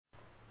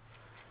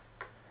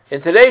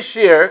In today's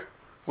shir,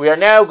 we are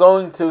now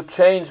going to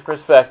change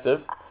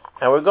perspective,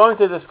 and we're going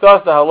to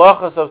discuss the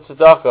halachas of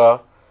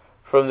tzedakah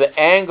from the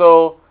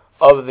angle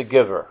of the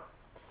giver.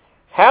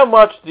 How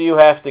much do you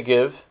have to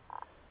give,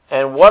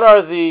 and what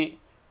are the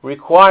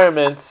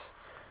requirements,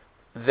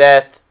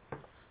 that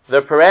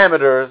the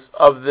parameters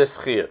of this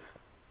chiyuv?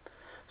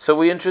 So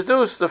we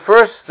introduce the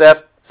first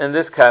step in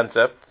this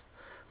concept,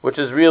 which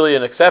is really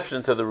an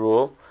exception to the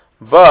rule,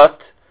 but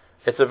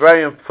it's a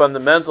very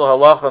fundamental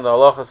halacha in the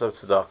halachas of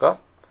tzedakah,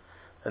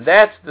 and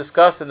that's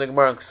discussed in the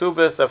Gemara in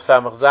Ksubis of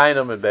Samach Zayin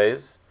Amud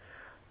Beis.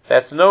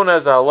 That's known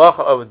as the halacha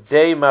of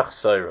Dei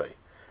Machsorei.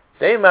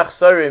 Dei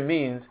Machsorei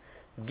means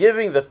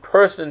giving the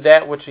person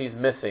that which he's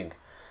missing.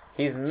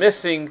 He's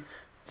missing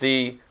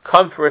the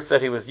comforts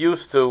that he was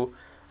used to,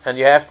 and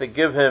you have to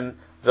give him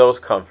those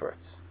comforts.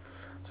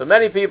 So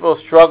many people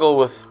struggle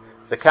with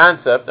the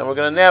concept, and we're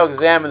going to now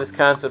examine this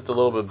concept a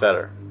little bit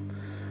better.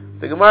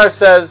 The Gemara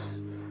says,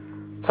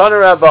 Tana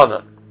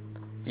Rabbanan,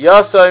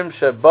 Yasaim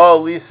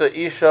Sheba Lisa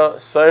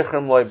Isha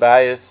Soichem Loi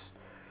Bayis,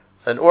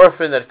 an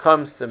orphan that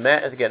comes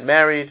to get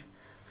married,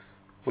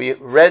 we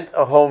rent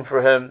a home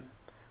for him,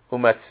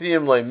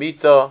 Umatziyim Loi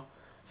Mita,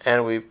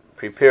 and we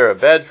prepare a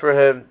bed for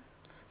him,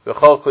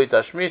 V'chol Kli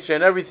Tashmicha,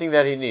 and everything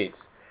that he needs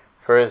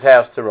for his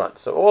house to run.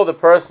 So all the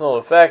personal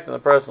effects and the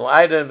personal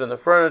items and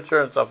the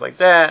furniture and stuff like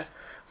that,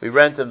 we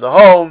rent him the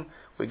home,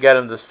 we get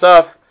him the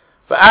stuff,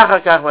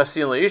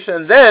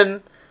 and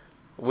then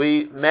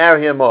we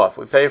marry him off.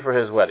 We pay for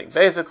his wedding.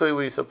 Basically,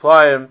 we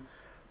supply him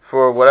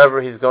for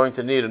whatever he's going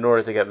to need in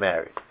order to get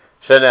married.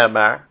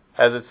 Shenemar,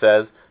 as it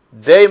says,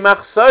 Dei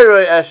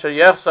machsorei asher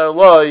yechsar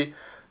loi,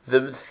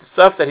 the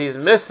stuff that he's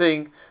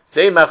missing,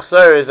 Dei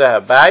machsorei is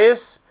a habayis,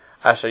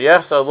 asher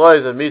yechsar loi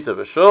is a mita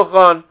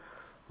b'shulchan,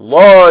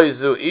 loi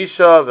zu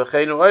isha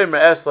v'cheinu oimer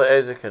esla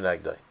eze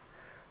kenegdai.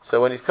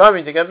 So when he's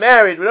coming to get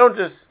married, we don't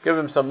just give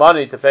him some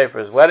money to pay for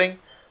his wedding.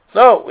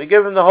 No, we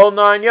give him the whole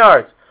 9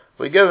 yards.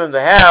 We give him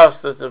the house,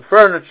 the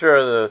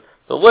furniture,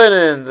 the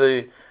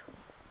linen,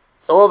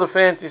 all the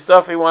fancy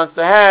stuff he wants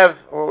to have,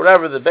 or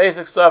whatever, the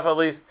basic stuff at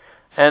least,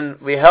 and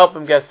we help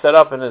him get set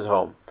up in his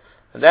home.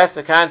 And that's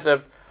the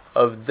concept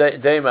of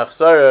Dei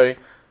Machsorei,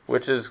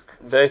 which is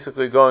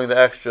basically going the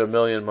extra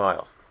 1,000,000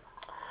 miles.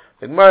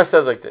 The Gemara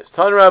says like this,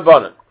 Tan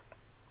Rabbanan,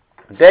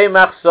 Dei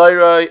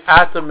Machsorei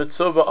ata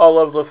mitzuva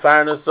olav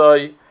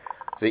lefarnasoi,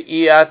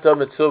 ve'i ata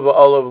mitzuva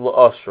olav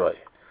le'osroi.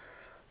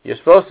 You're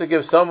supposed to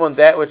give someone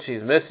that which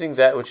he's missing,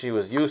 that which he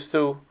was used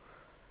to,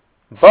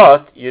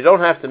 but you don't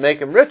have to make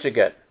him rich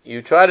again.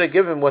 You try to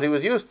give him what he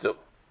was used to.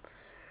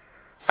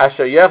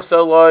 Asher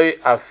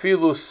yechsaloi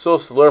afilu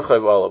sus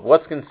lurchayv olav.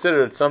 What's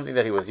considered something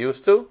that he was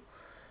used to?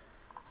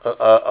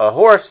 A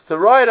horse to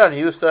ride on. He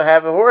used to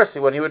have a horse.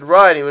 When he would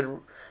ride, he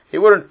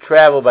wouldn't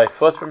travel by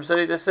foot from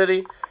city to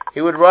city.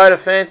 He would ride a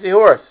fancy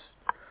horse.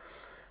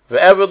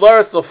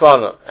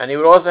 And he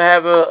would also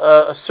have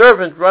a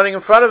servant running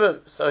in front of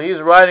him. So he's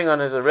riding on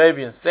his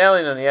Arabian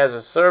stallion and he has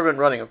a servant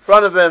running in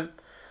front of him.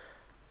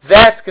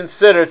 That's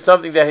considered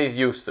something that he's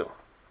used to.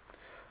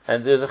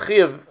 And there's a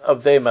chiyuv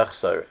of Dei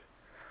Machsorei.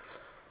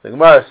 The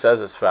Gemara says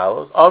as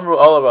follows, Amru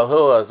olav al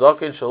Hillel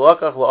HaZaken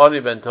shalakach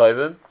la'ani ben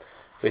tovim.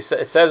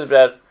 It says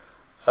about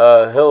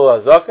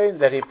Hillel HaZaken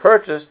that he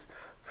purchased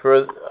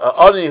for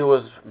Ani who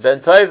was ben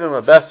tovim,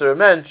 a besser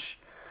mensch,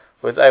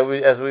 with,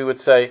 as we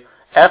would say,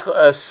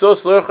 a sus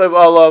lurchayv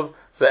olav,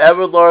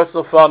 ve'eved loris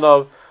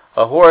lefanov,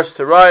 a horse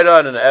to ride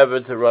on and an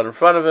eved to run in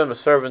front of him, a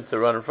servant to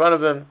run in front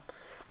of him.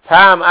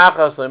 Pam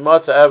achas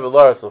le'motza eved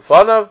loris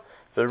lefanov,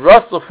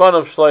 ve'ras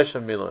lefanov shloisha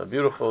milim. A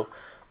beautiful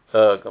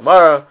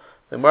Gemara.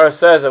 The Gemara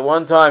says at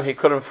one time he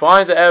couldn't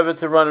find the eved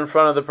to run in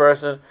front of the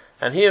person,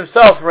 and he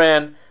himself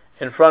ran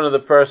in front of the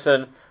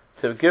person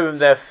to give him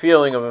that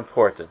feeling of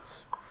importance.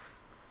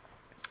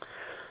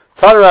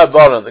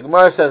 The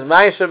Gemara says,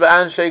 "Ma'isha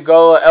be'anshe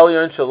gola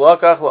elyon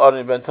shalakach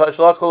la'ani ben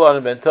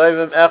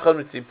tovim echad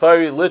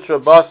mitzipari litra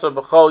basa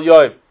b'chol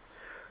yoyim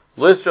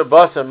litra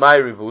basa mai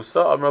rivusa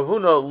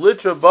amravuna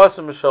litra basa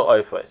mishal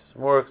oifais."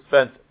 More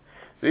expensive.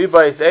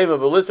 V'ibais eva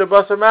b'litra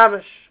basa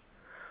mamish.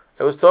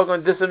 It was talking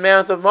about this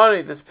amount of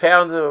money, this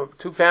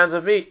 2 pounds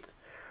of meat.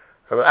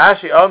 Rabbi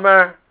Ashi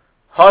Omar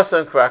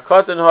Hasan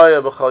Krakotan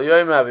Hoya b'chol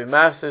yoyim havi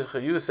mafsis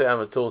chayuse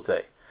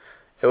amatulte.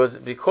 It was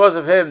because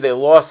of him they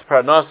lost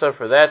parnasa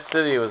for that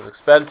city. It was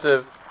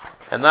expensive,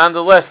 and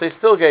nonetheless they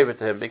still gave it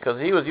to him because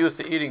he was used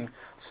to eating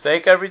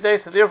steak every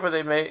day. So therefore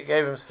they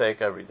gave him steak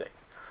every day.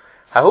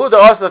 Hahuda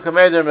also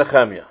commander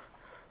Nehemiah.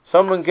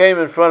 Someone came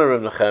in front of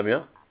him,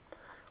 Nehemiah.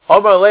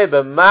 Omar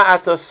lebe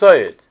ma'ata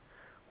soyed.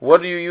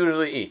 What do you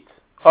usually eat?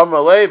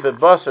 Omar lebe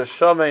basar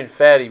shomein,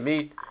 fatty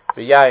meat,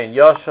 v'yayin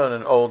yashon,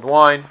 and old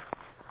wine.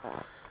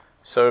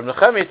 So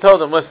Nehemiah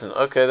told him, listen,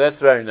 okay, that's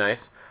very nice.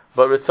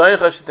 But do you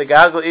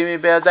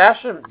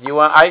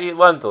want? I eat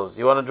lentils.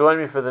 You want to join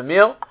me for the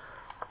meal?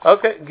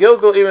 Okay.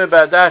 Gilgal imi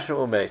be'adashim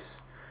umeis.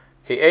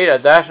 He ate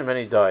adashim and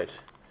he died.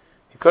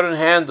 He couldn't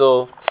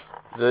handle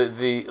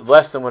the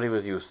less than what he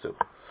was used to.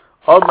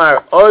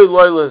 Omar oy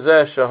loy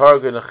lezeh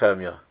shahargu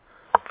Nehemiah.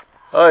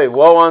 Oy,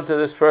 woe unto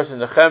this person.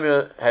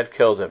 Nehemiah had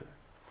killed him.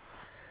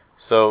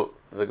 So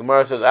The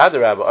Gemara says,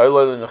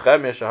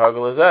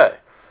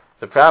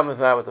 the problem is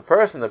not with the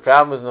person, the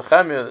problem is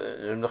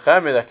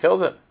Nechemia that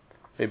killed him.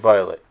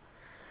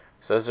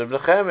 Says the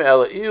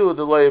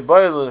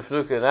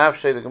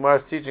Gemara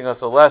is teaching us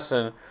a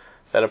lesson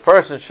that a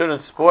person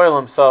shouldn't spoil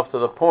himself to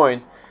the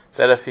point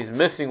that if he's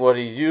missing what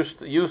he's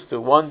used to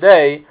one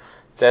day,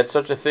 that's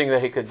such a thing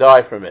that he could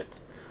die from it.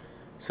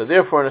 So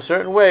therefore, in a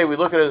certain way, we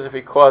look at it as if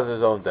he caused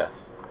his own death.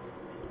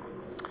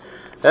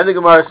 Then the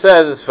Gemara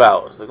says as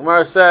follows. The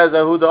Gemara says,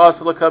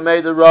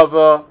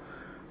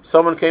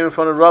 someone came in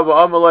front of Rava,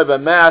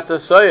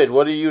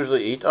 what do you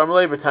usually eat? I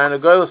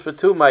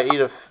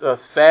eat a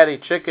fatty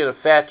chicken, a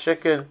fat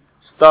chicken,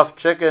 stuffed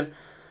chicken,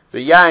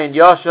 v'yayin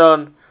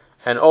yashan,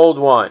 and old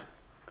wine.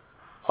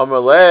 You're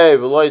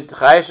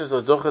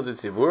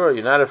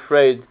not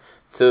afraid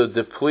to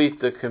deplete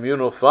the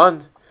communal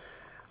fund?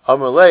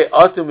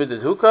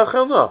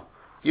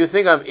 You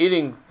think I'm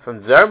eating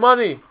from their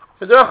money?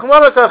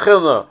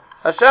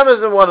 Hashem is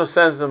the one who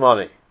sends the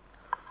money.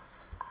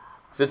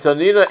 Doesn't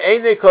say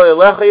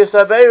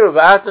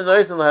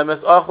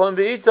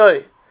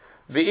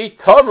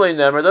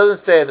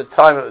at the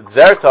time of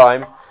their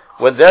time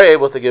when they're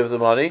able to give the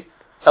money.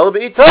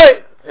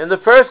 In the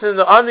person,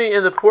 the ani,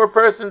 in the poor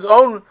person's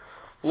own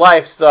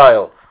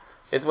lifestyle.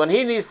 It's when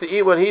he needs to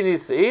eat what he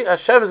needs to eat,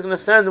 Hashem is going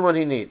to send him what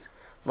he needs.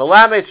 So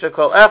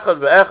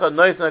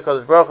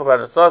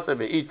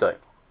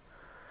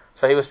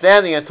he was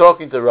standing and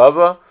talking to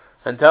Rava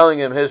and telling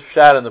him his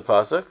pshat in the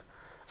pasuk.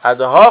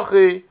 The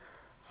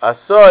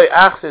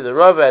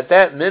Rava, at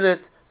that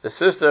minute, the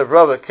sister of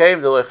Rava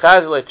came.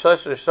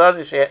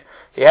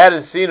 He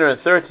hadn't seen her in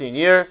 13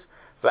 years.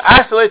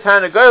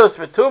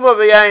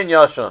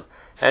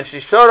 And she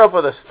showed up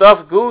with a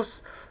stuffed goose,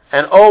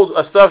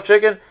 a stuffed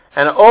chicken,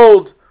 and an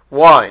old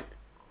wine.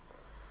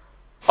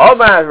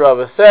 Omar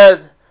Rava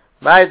said,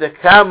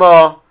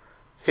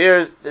 here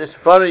is in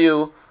front of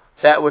you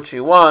that which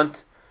you want.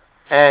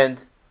 And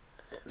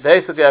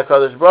basically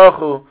HaKadosh Baruch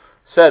Hu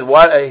said,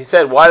 why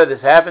did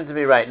this happen to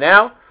me right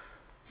now?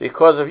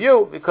 Because of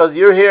you, because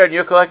you're here and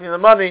you're collecting the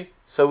money,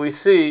 so we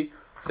see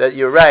that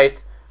you're right,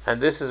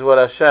 and this is what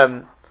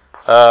Hashem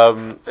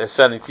is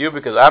sending to you,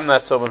 because I'm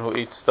not someone who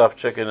eats stuffed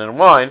chicken and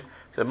wine,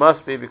 so it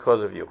must be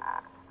because of you.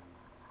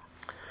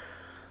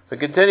 We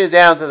continue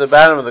down to the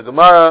bottom of the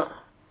Gemara.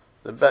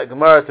 The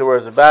Gemara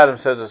towards the bottom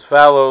says as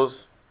follows.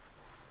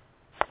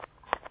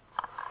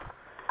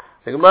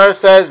 The Gemara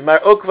says, Mar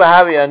ukva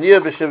havi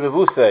aniyah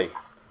b'shevavusei.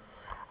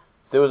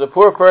 There was a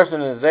poor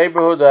person in his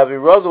neighborhood. Every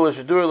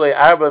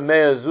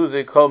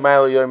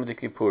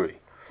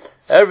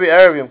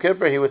Erev Yom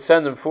Kippur, he would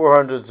send him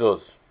 400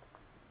 zuz.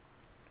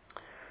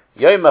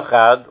 Yom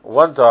Echad,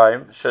 one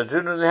time,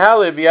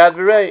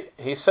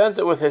 he sent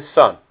it with his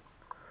son.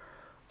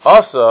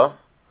 Also,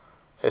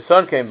 his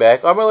son came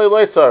back. You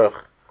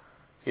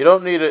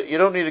don't need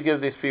to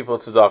give these people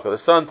tzedakah. The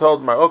son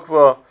told Mar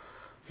Ukva,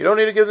 you don't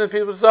need to give these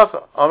people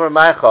tzedakah. Amar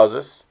my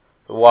chazis.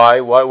 Why?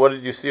 What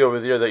did you see over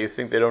there that you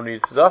think they don't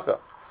need tzedakah?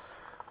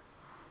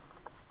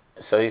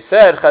 So he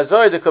said, I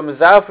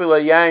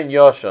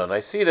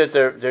see that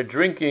they're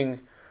drinking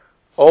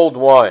old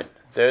wine.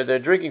 They're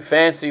drinking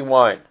fancy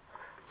wine.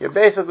 You're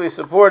basically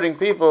supporting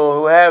people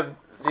who have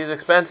these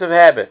expensive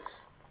habits.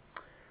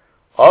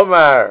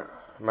 Omar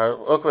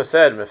Ukva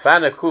said,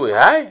 Mefana kuli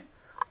hai?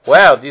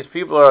 Wow, these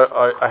people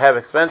have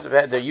expensive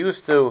habits. They're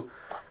used to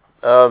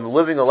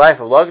living a life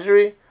of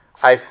luxury.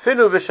 I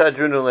finu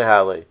v'shadrunu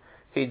lehali.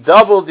 He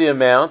doubled the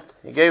amount.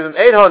 He gave them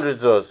 800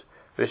 zuz.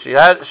 And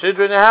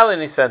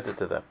he sent it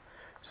to them.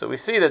 So we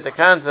see that the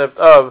concept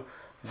of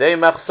Dei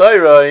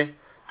Machsoiroi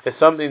is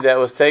something that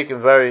was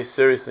taken very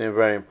seriously and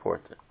very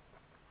important.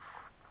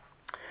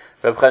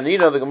 Reb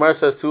Chanina, the Gemara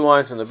says 2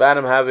 lines from the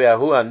bottom, Havi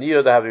Ahu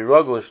Aniyah, the Havi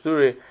Rogel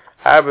Shturi,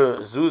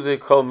 Arba Zuzi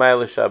Kol Mail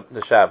the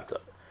Shabta.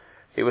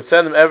 He would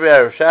send them every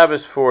hour of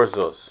Shabbos 4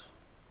 zuz.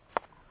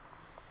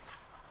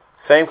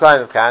 Same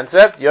kind of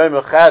concept. He sent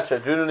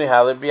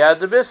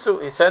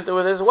it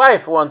with his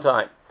wife one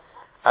time.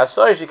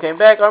 She came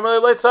back.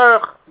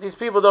 These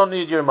people don't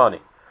need your money.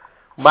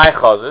 My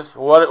chazis.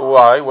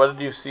 Why? What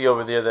did you see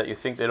over there that you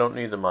think they don't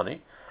need the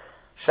money?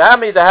 They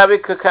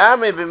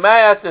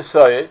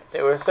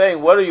were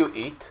saying, what do you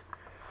eat?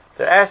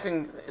 They're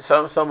asking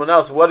someone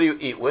else, what do you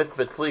eat with?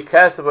 Do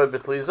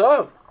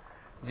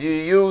you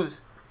use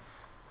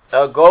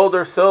gold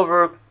or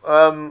silver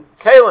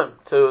kalim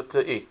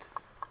to eat?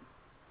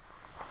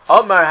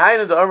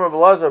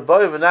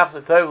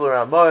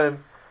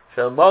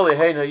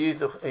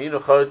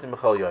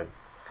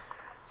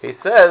 He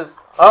says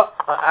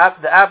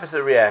the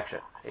opposite reaction.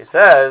 He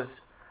says,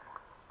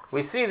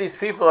 we see these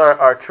people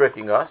are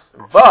tricking us,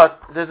 but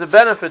there's a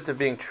benefit to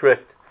being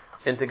tricked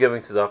into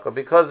giving tzedakah,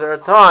 because there are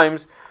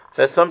times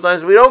that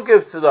sometimes we don't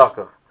give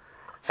tzedakah,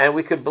 and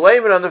we could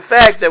blame it on the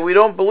fact that we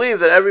don't believe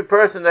that every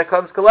person that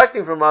comes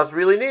collecting from us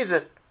really needs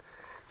it.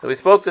 So we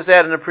spoke to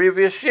that in the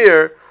previous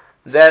year,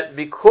 that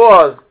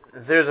because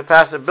there's a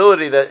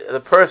possibility that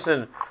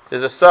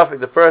there's a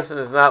suffix, the person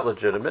is not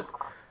legitimate.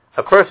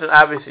 A person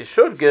obviously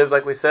should give,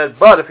 like we said,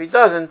 but if he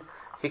doesn't,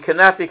 he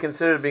cannot be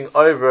considered being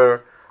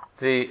over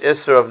the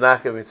Isser of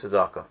not giving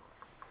tzedakah.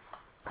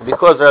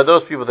 Because there are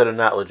those people that are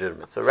not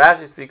legitimate. So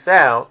Rashi speaks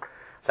out,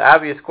 the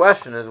obvious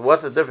question is,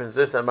 what's the difference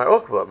this and Mar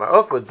Ukva? Mar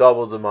Ukva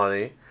doubled the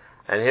money,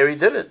 and here he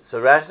didn't. So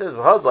Rashi says,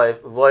 V'hadlai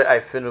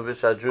aifinu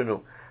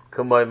v'shadrunu,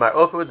 k'moi Mar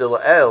Ukva de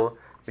la'el,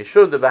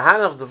 mishud de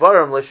b'hanach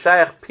dvarim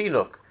l'shayach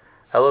pinuk,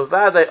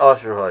 elavadai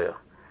asher hoya.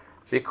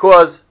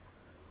 Because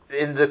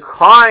in the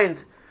kind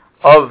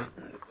of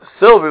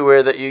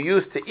silverware that you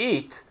used to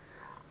eat,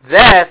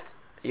 that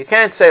you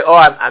can't say, oh,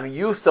 I'm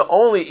used to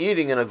only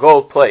eating in a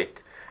gold plate.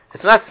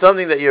 It's not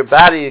something that your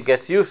body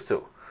gets used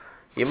to.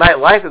 You might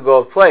like a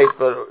gold plate,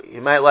 but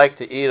you might like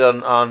to eat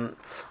in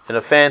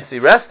a fancy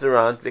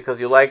restaurant because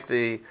you like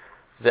the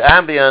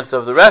ambience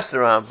of the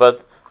restaurant.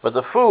 But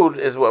the food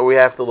is what we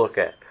have to look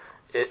at.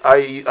 Are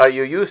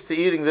you used to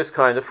eating this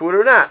kind of food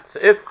or not? So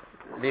if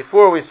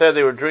before we said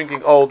they were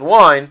drinking old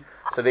wine,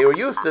 so they were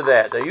used to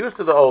that. They're used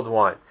to the old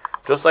wine.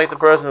 Just like the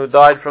person who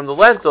died from the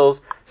lentils,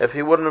 if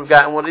he wouldn't have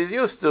gotten what he's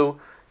used to,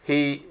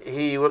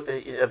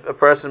 a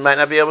person might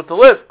not be able to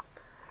live.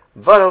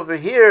 But over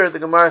here, the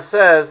Gemara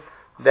says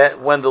that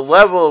when the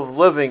level of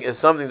living is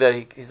something that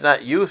he's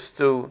not used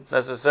to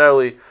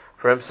necessarily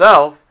for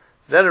himself,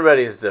 then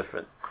already is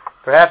different.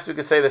 Perhaps we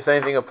could say the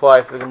same thing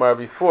applies to the Gemara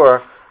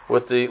before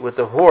with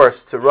the horse,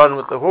 to run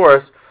with the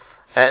horse,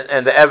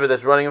 and the Eved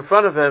that's running in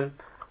front of him,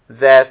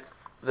 that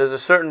there's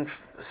a certain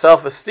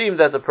self-esteem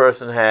that the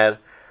person had,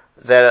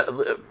 that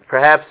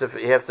perhaps if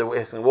he has to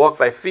walk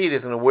by feet,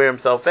 he's going to wear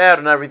himself out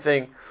and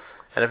everything,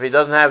 and if he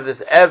doesn't have this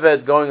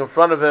Eved going in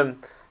front of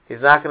him, he's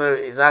going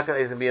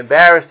to be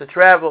embarrassed to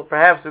travel.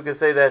 Perhaps we could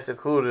say that's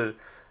included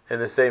in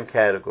the same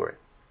category.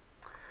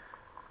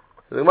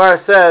 So the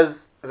Gemara says,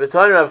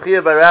 "V'tani Rav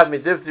Chia by Rav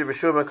Midifti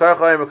b'shur mekar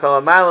chayim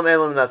v'kol ha'maylam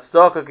elam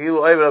natzdaka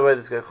ki'ilu oivad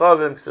avodas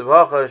kechavim k'sev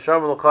hacha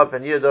yisham l'chap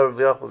and yidor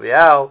v'liachol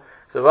v'yal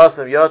k'sev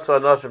hasam yotza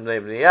anoshim b'nei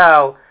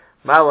b'niyal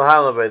ma'al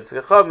halam avodas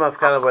kechavim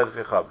afkan avodas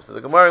kechavim." So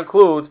the Gemara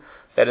includes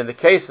that in the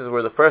cases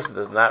where the person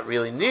does not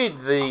really need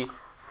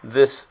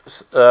this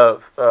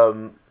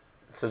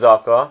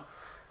tzedakah,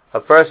 a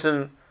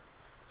person,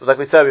 like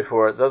we said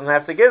before, doesn't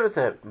have to give it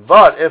to him.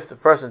 But if the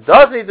person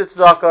does need the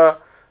tzedakah,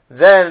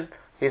 then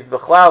he's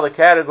b'chlal the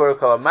category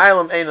called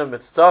ma'alim einam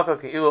mitzedakah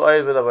ki'ilu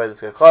oivad avodas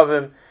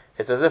kechavim.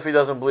 It's as if he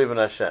doesn't believe in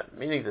Hashem.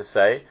 Meaning to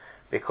say,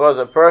 because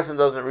a person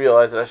doesn't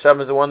realize that Hashem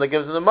is the one that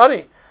gives him the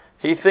money,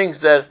 he thinks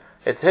that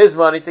it's his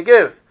money to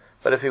give.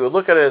 But if he would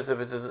look at it as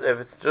if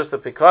it's just a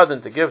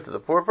pikadon to give to the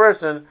poor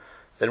person,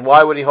 then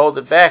why would he hold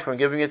it back from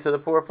giving it to the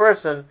poor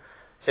person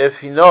if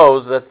he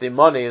knows that the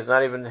money is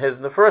not even his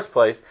in the first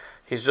place?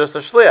 He's just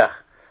a shliach.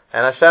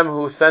 And Hashem,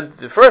 who sent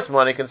the first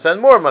money, can send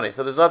more money.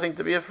 So there's nothing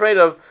to be afraid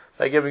of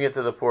by giving it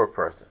to the poor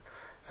person.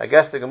 I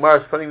guess the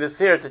Gemara is putting this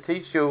here to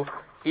teach you,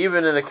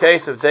 even in the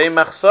case of Dei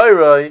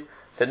Machsoiroi,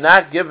 to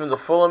not give him the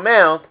full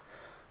amount,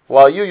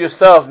 while you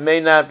yourself may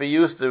not be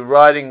used to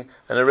riding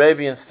an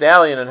Arabian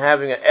stallion and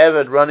having an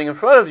Eved running in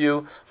front of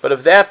you, but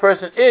if that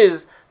person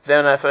is,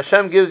 then if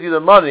Hashem gives you the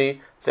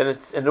money, then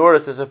it's in order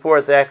to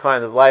support that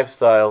kind of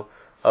lifestyle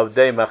of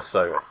Dei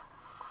Machsoiroi.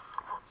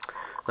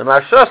 The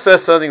Maharsha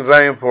says something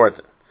very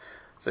important.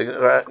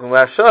 The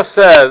Maharsha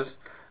says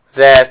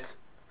that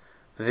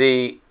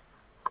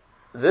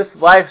this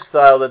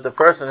lifestyle that the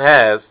person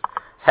has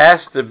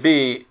to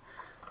be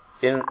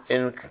in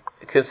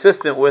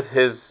consistent with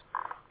his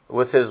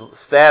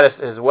status,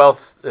 his wealth,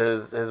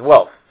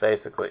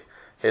 basically,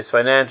 his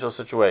financial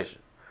situation.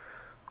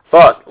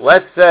 But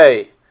let's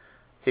say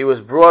he was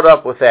brought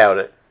up without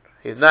it.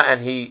 He's not,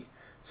 and he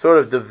sort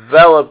of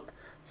developed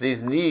these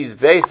needs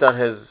based on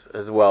his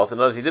wealth. In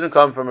other words, he didn't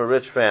come from a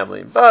rich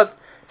family, but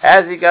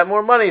as he got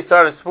more money, he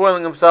started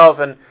spoiling himself,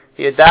 and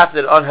he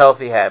adopted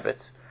unhealthy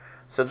habits.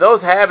 So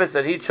those habits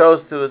that he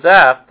chose to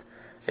adopt,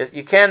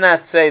 you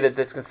cannot say that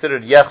it's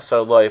considered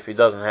yechsar lo if he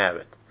doesn't have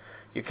it.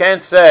 You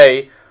can't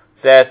say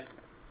that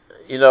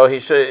he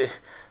should,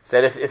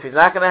 that if he's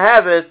not going to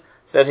have it,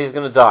 then he's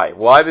going to die.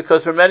 Why?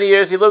 Because for many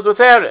years he lived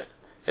without it.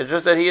 It's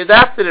just that he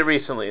adopted it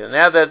recently, and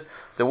now that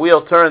the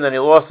wheel turned and he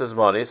lost his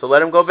money, so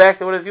let him go back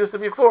to what it used to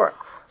be before.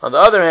 On the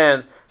other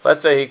hand,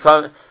 let's say he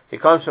comes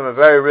from a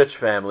very rich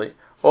family.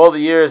 All the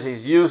years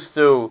he's used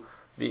to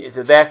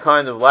that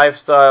kind of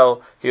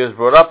lifestyle. He was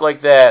brought up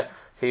like that.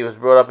 He was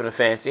brought up in a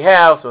fancy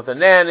house with a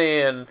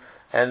nanny and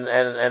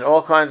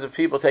all kinds of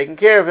people taking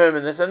care of him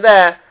and this and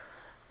that.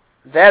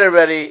 That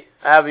already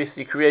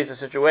obviously creates a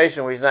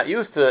situation where he's not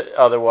used to it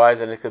otherwise,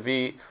 and it could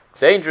be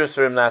dangerous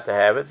for him not to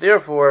have it.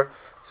 Therefore,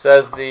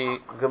 says the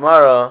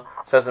Maharsha,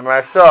 that the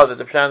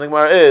Pshat of the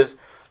Gemara is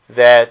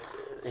that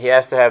he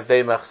has to have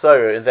Dei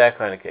Machsoiroi in that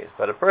kind of case.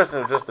 But a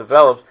person who just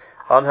develops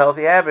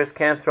unhealthy habits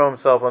can't throw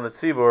himself on the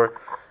tzibur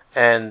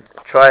and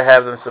try to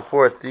have them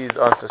support these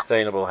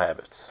unsustainable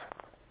habits.